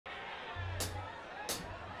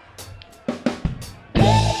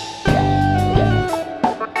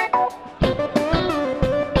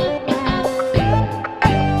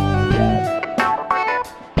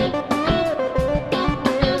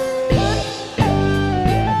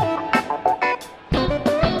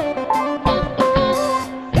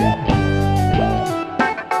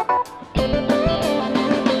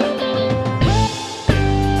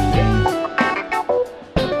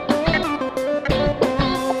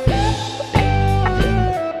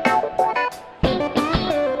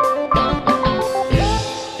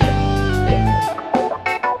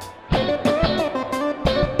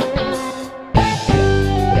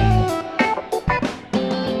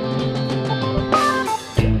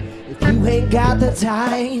ain't got the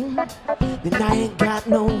time, then I ain't got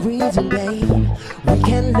no reason, babe. We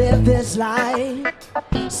can live this life,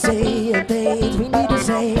 saying things we need to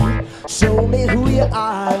say. Show me who you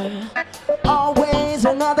are, always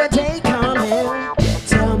another day coming.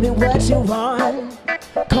 Tell me what you want,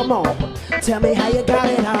 come on, tell me how you got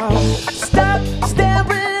it all. Stop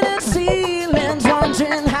staring at ceilings,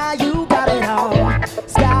 wondering how you got it all.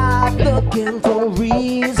 Stop looking for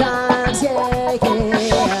reasons, yeah,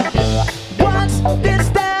 yeah. What's this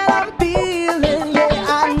that I'm feeling? Yeah,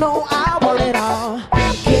 I know I want it all.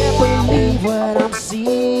 Can't believe what I'm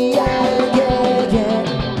seeing, yeah, yeah.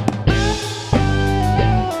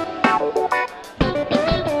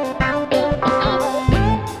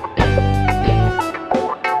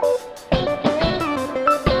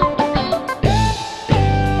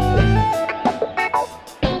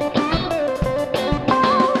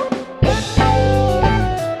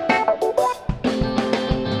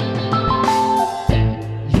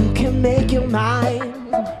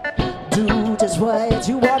 What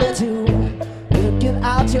you wanna do, looking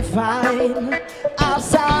out you find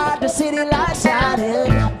outside the city lights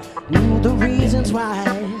shining. Knew the reasons why,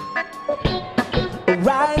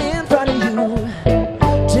 right in front of you.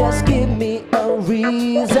 Just give me a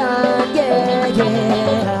reason, yeah,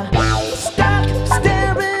 yeah. Stop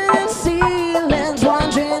staring at ceilings,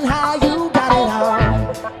 wondering how you got it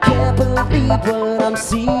all. Can't believe what I'm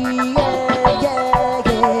seeing, yeah.